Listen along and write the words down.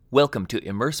Welcome to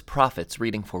Immerse Prophets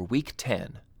reading for Week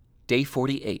 10, Day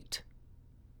 48.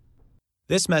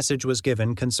 This message was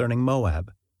given concerning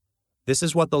Moab. This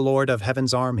is what the Lord of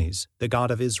heaven's armies, the God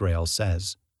of Israel,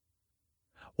 says.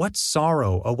 What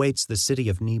sorrow awaits the city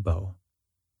of Nebo!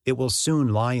 It will soon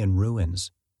lie in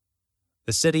ruins.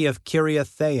 The city of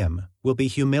Kiriathaim will be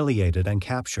humiliated and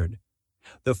captured.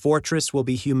 The fortress will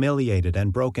be humiliated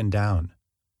and broken down.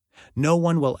 No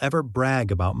one will ever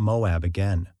brag about Moab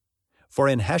again. For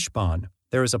in Heshbon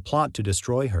there is a plot to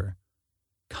destroy her.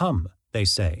 Come, they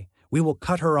say, we will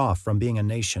cut her off from being a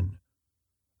nation.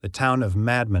 The town of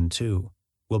madmen, too,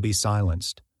 will be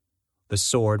silenced. The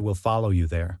sword will follow you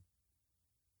there.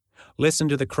 Listen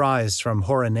to the cries from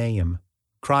Horonaim,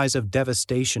 cries of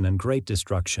devastation and great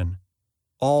destruction.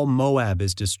 All Moab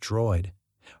is destroyed.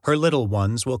 Her little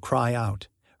ones will cry out.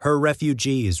 Her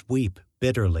refugees weep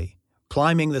bitterly,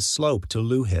 climbing the slope to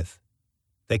Luhith.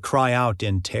 They cry out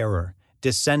in terror,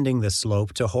 descending the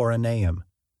slope to Horonaim.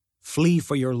 Flee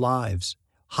for your lives.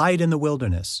 Hide in the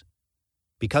wilderness.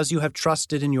 Because you have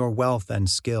trusted in your wealth and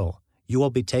skill, you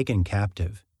will be taken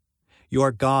captive.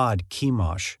 Your god,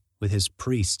 Chemosh, with his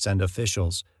priests and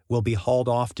officials, will be hauled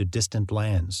off to distant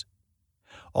lands.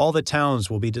 All the towns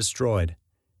will be destroyed,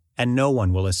 and no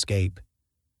one will escape,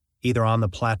 either on the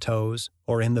plateaus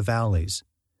or in the valleys,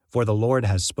 for the Lord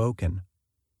has spoken.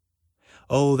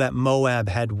 Oh, that Moab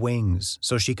had wings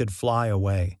so she could fly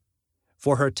away,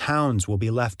 for her towns will be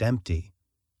left empty,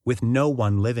 with no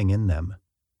one living in them.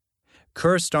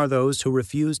 Cursed are those who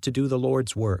refuse to do the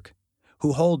Lord's work,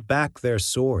 who hold back their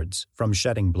swords from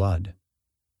shedding blood.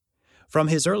 From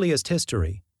his earliest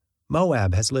history,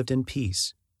 Moab has lived in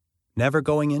peace, never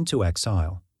going into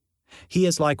exile. He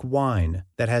is like wine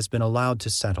that has been allowed to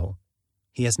settle.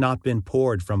 He has not been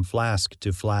poured from flask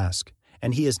to flask,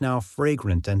 and he is now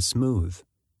fragrant and smooth.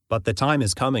 But the time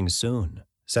is coming soon,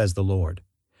 says the Lord,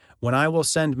 when I will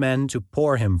send men to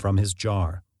pour him from his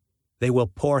jar. They will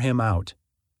pour him out,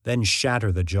 then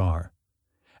shatter the jar.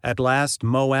 At last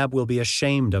Moab will be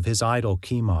ashamed of his idol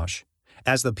Chemosh,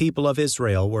 as the people of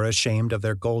Israel were ashamed of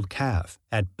their gold calf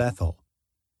at Bethel.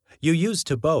 You used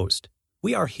to boast,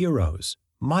 we are heroes,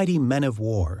 mighty men of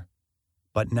war.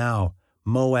 But now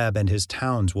Moab and his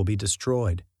towns will be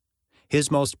destroyed. His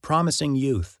most promising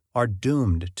youth are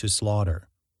doomed to slaughter,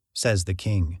 says the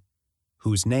King,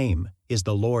 whose name is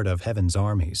the Lord of heaven's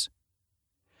armies.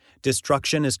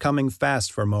 Destruction is coming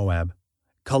fast for Moab.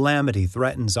 Calamity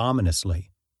threatens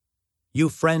ominously. You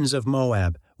friends of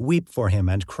Moab, weep for him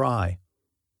and cry.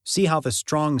 See how the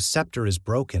strong scepter is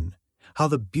broken, how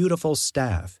the beautiful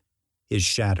staff is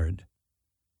shattered.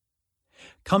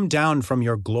 Come down from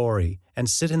your glory and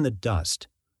sit in the dust,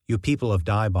 you people of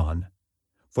Dibon.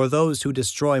 For those who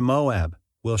destroy Moab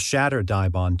will shatter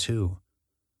Dibon too.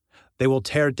 They will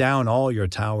tear down all your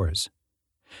towers.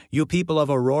 You people of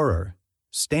Aurora,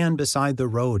 stand beside the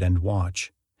road and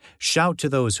watch. Shout to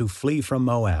those who flee from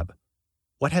Moab.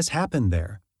 What has happened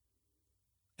there?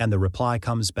 And the reply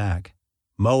comes back.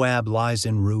 Moab lies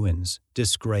in ruins,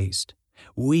 disgraced.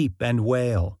 Weep and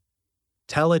wail.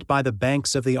 Tell it by the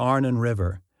banks of the Arnon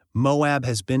River. Moab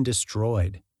has been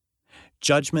destroyed.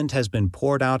 Judgment has been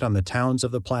poured out on the towns of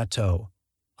the plateau,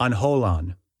 on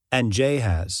Holon, and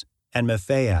Jahaz, and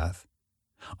Mephaath,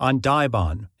 on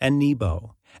Dibon, and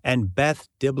Nebo, and Beth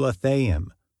Diblathaim,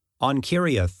 on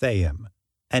Kiriathaim,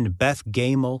 and Beth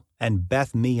Gamel, and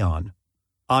Beth Meon,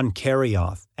 on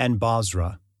Kerioth, and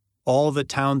Bozrah, all the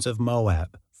towns of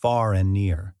Moab, far and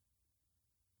near.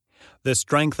 The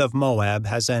strength of Moab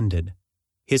has ended.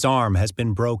 His arm has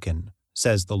been broken,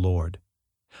 says the Lord.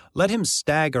 Let him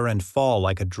stagger and fall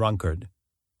like a drunkard,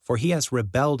 for he has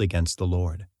rebelled against the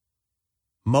Lord.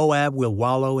 Moab will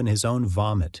wallow in his own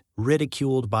vomit,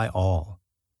 ridiculed by all.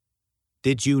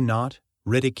 Did you not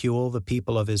ridicule the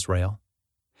people of Israel?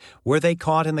 Were they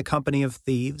caught in the company of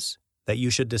thieves, that you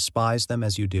should despise them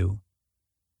as you do?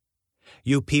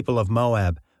 You people of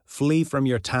Moab, flee from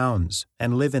your towns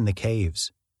and live in the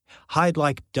caves. Hide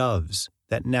like doves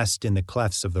that nest in the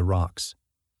clefts of the rocks.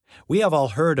 We have all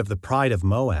heard of the pride of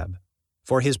Moab,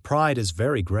 for his pride is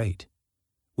very great.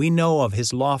 We know of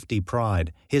his lofty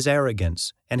pride, his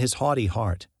arrogance, and his haughty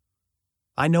heart.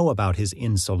 I know about his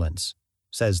insolence,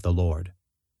 says the Lord.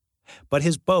 But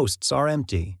his boasts are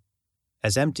empty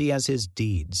as his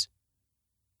deeds.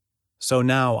 So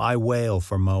now I wail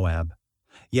for Moab.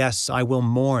 Yes, I will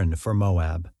mourn for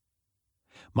Moab.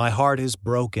 My heart is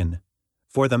broken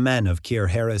for the men of Kir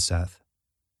Hareseth.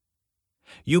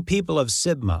 You people of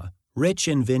Sibmah, rich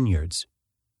in vineyards,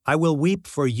 I will weep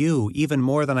for you even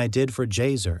more than I did for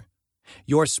Jazer.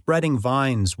 Your spreading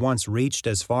vines once reached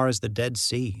as far as the Dead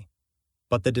Sea,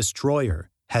 but the destroyer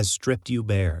has stripped you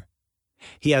bare.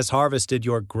 He has harvested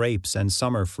your grapes and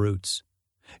summer fruits.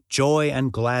 Joy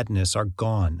and gladness are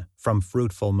gone from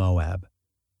fruitful Moab.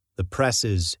 The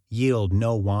presses yield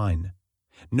no wine.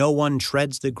 No one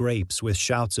treads the grapes with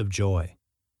shouts of joy.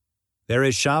 There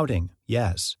is shouting,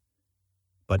 yes,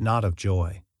 but not of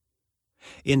joy.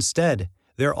 Instead,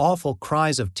 their awful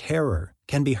cries of terror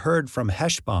can be heard from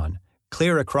Heshbon,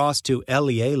 clear across to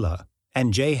Elealeh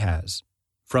and Jahaz,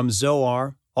 from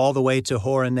Zoar all the way to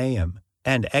Horonaim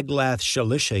and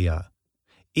Eglath-Shalishah.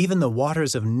 Even the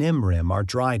waters of Nimrim are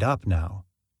dried up now.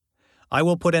 I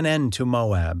will put an end to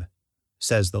Moab,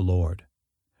 says the Lord.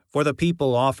 For the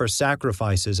people offer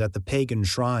sacrifices at the pagan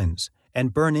shrines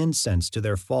and burn incense to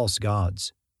their false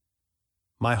gods.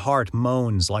 My heart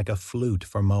moans like a flute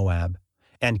for Moab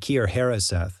and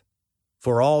Kir-Hareseth,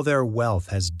 for all their wealth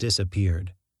has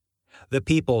disappeared. The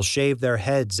people shave their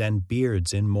heads and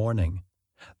beards in mourning.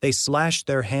 They slash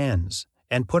their hands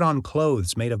and put on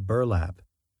clothes made of burlap.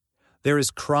 There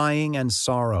is crying and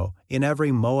sorrow in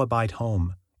every Moabite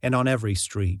home and on every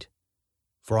street.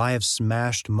 For I have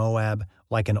smashed Moab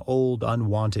like an old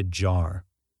unwanted jar.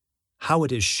 How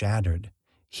it is shattered!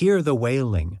 Hear the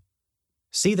wailing.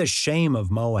 See the shame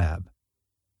of Moab.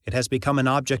 It has become an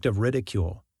object of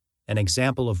ridicule, an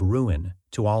example of ruin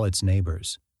to all its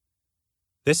neighbors.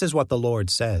 This is what the Lord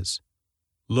says.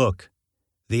 Look,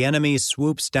 the enemy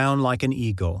swoops down like an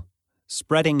eagle,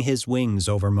 spreading his wings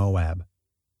over Moab.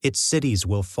 Its cities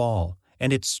will fall,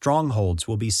 and its strongholds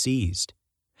will be seized.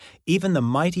 Even the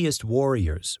mightiest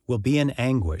warriors will be in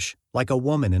anguish like a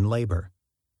woman in labor.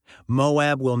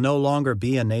 Moab will no longer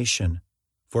be a nation,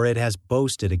 for it has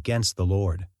boasted against the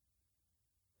Lord.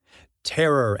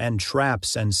 Terror and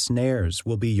traps and snares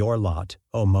will be your lot,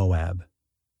 O Moab,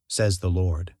 says the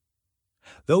Lord.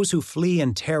 Those who flee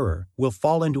in terror will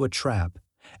fall into a trap,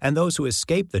 and those who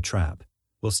escape the trap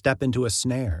will step into a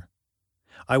snare.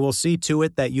 I will see to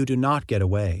it that you do not get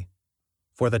away,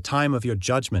 for the time of your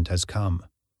judgment has come,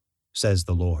 says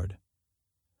the Lord.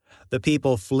 The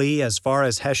people flee as far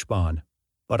as Heshbon,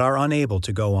 but are unable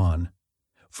to go on.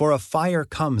 For a fire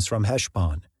comes from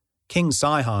Heshbon, King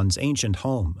Sihon's ancient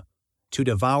home, to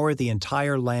devour the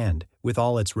entire land with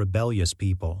all its rebellious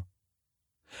people.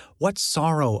 What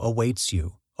sorrow awaits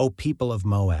you, O people of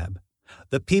Moab?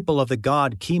 The people of the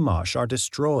god Chemosh are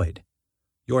destroyed.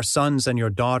 Your sons and your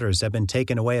daughters have been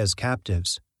taken away as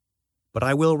captives. But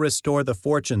I will restore the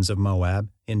fortunes of Moab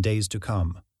in days to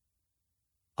come.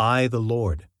 I, the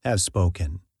Lord, have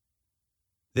spoken.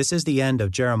 This is the end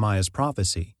of Jeremiah's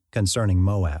prophecy concerning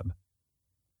Moab.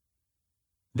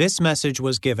 This message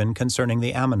was given concerning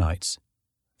the Ammonites.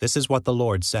 This is what the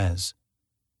Lord says.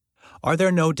 Are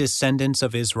there no descendants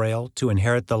of Israel to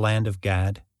inherit the land of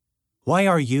Gad? Why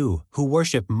are you, who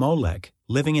worship Molech,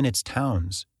 living in its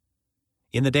towns?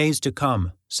 In the days to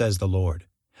come, says the Lord,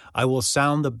 I will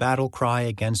sound the battle cry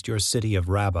against your city of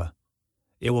Rabbah.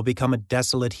 It will become a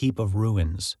desolate heap of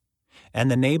ruins, and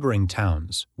the neighboring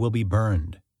towns will be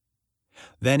burned.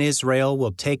 Then Israel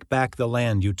will take back the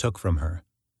land you took from her,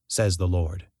 says the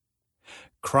Lord.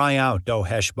 Cry out, O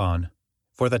Heshbon,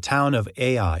 for the town of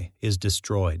Ai is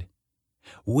destroyed.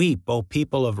 Weep, O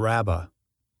people of Rabbah.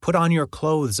 Put on your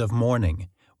clothes of mourning.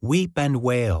 Weep and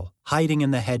wail, hiding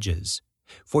in the hedges.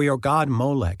 For your god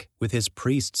Molech, with his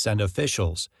priests and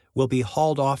officials, will be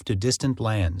hauled off to distant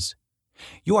lands.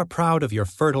 You are proud of your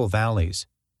fertile valleys,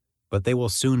 but they will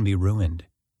soon be ruined.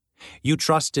 You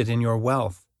trusted in your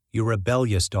wealth, you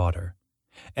rebellious daughter,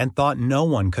 and thought no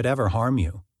one could ever harm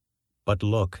you. But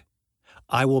look,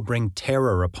 I will bring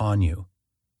terror upon you,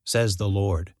 says the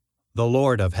Lord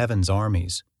of heaven's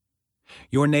armies.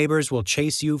 Your neighbors will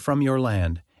chase you from your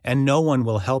land, and no one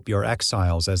will help your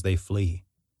exiles as they flee.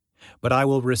 But I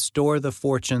will restore the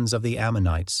fortunes of the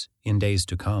Ammonites in days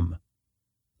to come.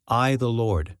 I, the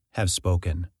Lord, have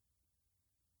spoken.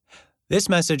 This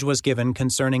message was given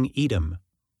concerning Edom.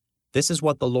 This is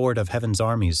what the Lord of heaven's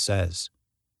armies says.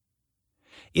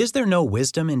 Is there no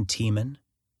wisdom in Teman?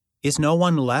 Is no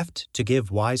one left to give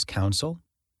wise counsel?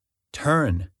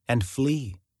 Turn and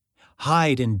flee.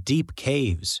 Hide in deep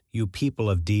caves, you people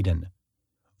of Dedan.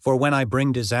 For when I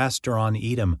bring disaster on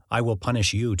Edom, I will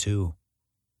punish you too.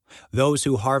 Those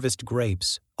who harvest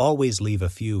grapes always leave a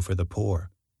few for the poor.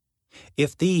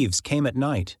 If thieves came at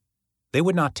night, they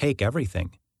would not take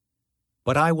everything.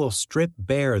 But I will strip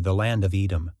bare the land of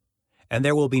Edom, and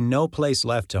there will be no place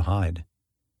left to hide.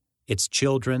 Its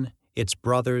children, its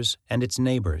brothers, and its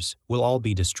neighbors will all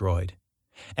be destroyed,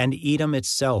 and Edom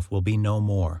itself will be no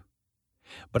more.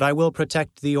 But I will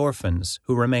protect the orphans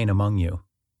who remain among you.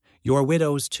 Your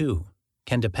widows, too,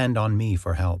 can depend on me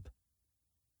for help.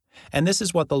 And this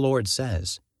is what the Lord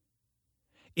says.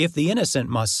 If the innocent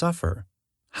must suffer,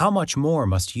 how much more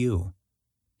must you?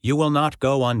 You will not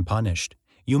go unpunished.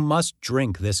 You must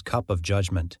drink this cup of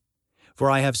judgment. For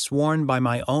I have sworn by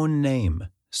my own name,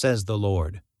 says the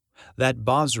Lord, that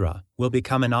Bozrah will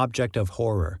become an object of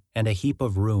horror and a heap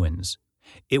of ruins.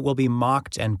 It will be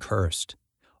mocked and cursed.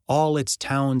 All its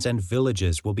towns and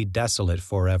villages will be desolate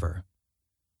forever.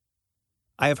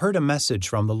 I have heard a message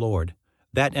from the Lord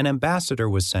that an ambassador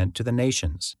was sent to the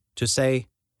nations to say,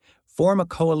 "Form a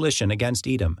coalition against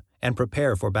Edom and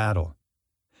prepare for battle."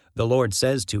 The Lord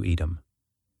says to Edom,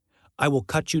 "I will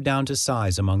cut you down to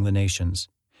size among the nations.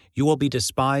 You will be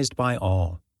despised by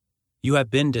all. You have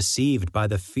been deceived by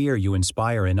the fear you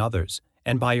inspire in others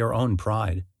and by your own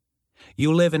pride.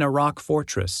 You live in a rock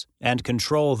fortress and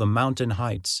control the mountain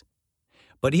heights.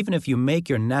 But even if you make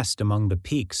your nest among the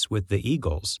peaks with the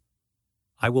eagles,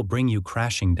 I will bring you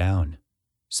crashing down,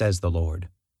 says the Lord.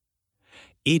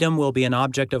 Edom will be an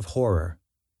object of horror.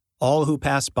 All who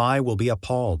pass by will be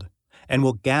appalled and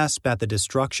will gasp at the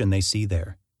destruction they see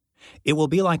there. It will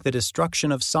be like the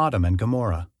destruction of Sodom and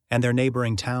Gomorrah and their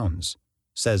neighboring towns,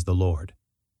 says the Lord.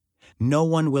 No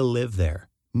one will live there.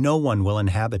 No one will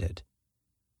inhabit it.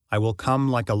 I will come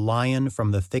like a lion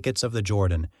from the thickets of the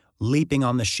Jordan, leaping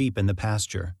on the sheep in the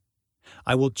pasture.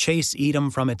 I will chase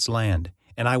Edom from its land,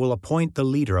 and I will appoint the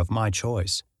leader of my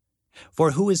choice.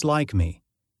 For who is like me,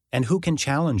 and who can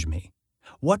challenge me?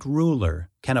 What ruler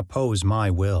can oppose my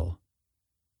will?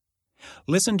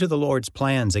 Listen to the Lord's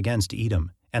plans against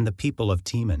Edom and the people of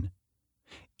Teman.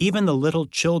 Even the little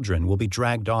children will be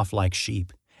dragged off like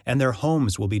sheep, and their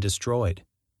homes will be destroyed.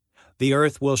 The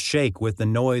earth will shake with the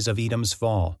noise of Edom's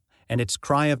fall, and its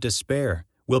cry of despair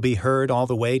will be heard all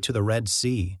the way to the Red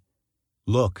Sea.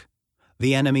 Look,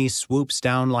 the enemy swoops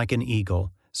down like an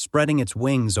eagle, spreading its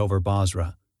wings over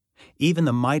Bozrah. Even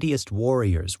the mightiest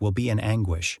warriors will be in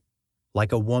anguish,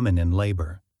 like a woman in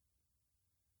labor.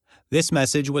 This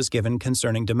message was given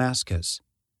concerning Damascus.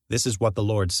 This is what the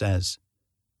Lord says.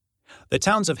 The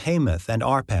towns of Hamath and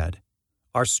Arpad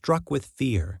are struck with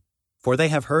fear, for they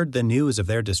have heard the news of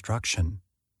their destruction.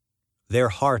 Their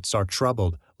hearts are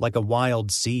troubled like a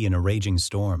wild sea in a raging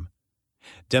storm.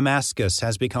 Damascus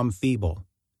has become feeble,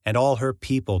 and all her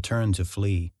people turn to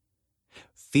flee.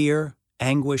 Fear,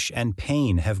 anguish, and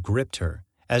pain have gripped her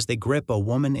as they grip a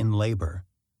woman in labor.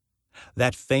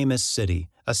 That famous city,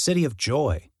 a city of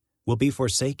joy, will be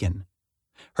forsaken.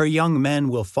 Her young men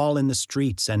will fall in the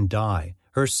streets and die.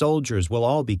 Her soldiers will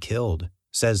all be killed,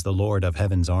 says the Lord of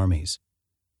heaven's armies.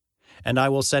 And I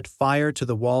will set fire to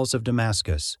the walls of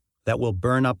Damascus that will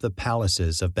burn up the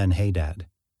palaces of Ben-Hadad.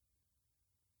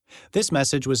 This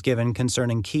message was given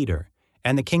concerning Kedar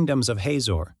and the kingdoms of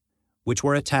Hazor, which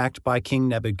were attacked by King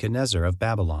Nebuchadnezzar of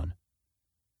Babylon.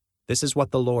 This is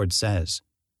what the Lord says.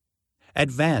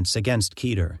 Advance against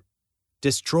Kedar.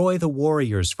 Destroy the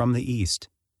warriors from the east.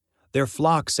 Their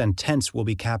flocks and tents will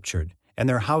be captured, and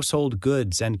their household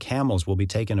goods and camels will be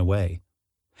taken away.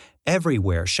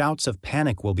 Everywhere shouts of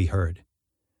panic will be heard.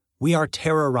 We are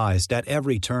terrorized at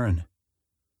every turn.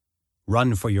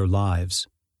 Run for your lives,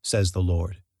 says the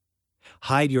Lord.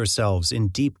 Hide yourselves in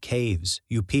deep caves,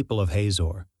 you people of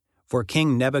Hazor, for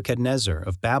King Nebuchadnezzar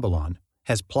of Babylon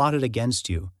has plotted against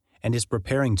you and is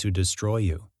preparing to destroy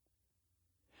you.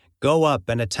 Go up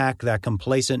and attack that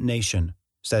complacent nation,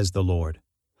 says the Lord.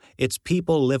 Its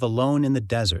people live alone in the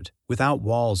desert, without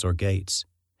walls or gates.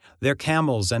 Their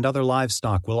camels and other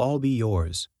livestock will all be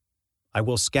yours. I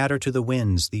will scatter to the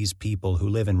winds these people who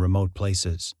live in remote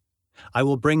places. I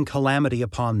will bring calamity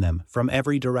upon them from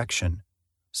every direction,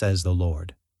 says the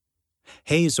Lord.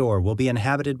 Hazor will be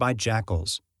inhabited by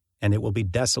jackals, and it will be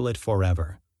desolate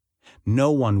forever.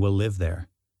 No one will live there.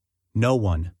 No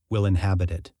one will inhabit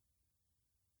it.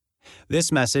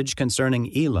 This message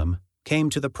concerning Elam came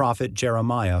to the prophet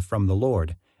Jeremiah from the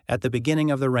Lord at the beginning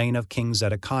of the reign of King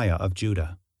Zedekiah of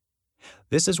Judah.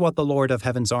 This is what the Lord of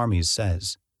heaven's armies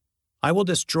says. I will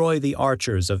destroy the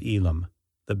archers of Elam,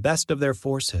 the best of their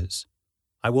forces.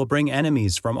 I will bring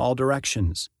enemies from all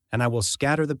directions, and I will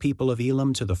scatter the people of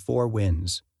Elam to the four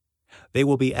winds. They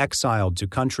will be exiled to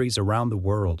countries around the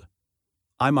world.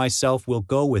 I myself will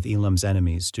go with Elam's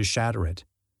enemies to shatter it.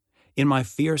 In my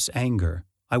fierce anger,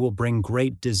 I will bring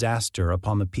great disaster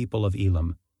upon the people of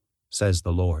Elam, says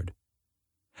the Lord.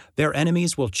 Their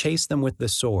enemies will chase them with the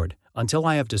sword until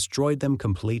I have destroyed them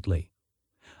completely.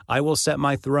 I will set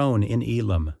my throne in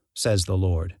Elam, says the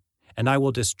Lord, and I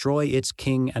will destroy its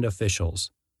king and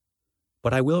officials.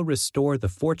 But I will restore the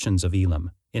fortunes of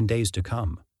Elam in days to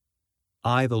come.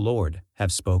 I, the Lord,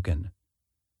 have spoken.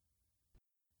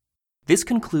 This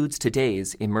concludes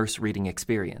today's Immerse reading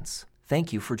experience.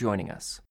 Thank you for joining us.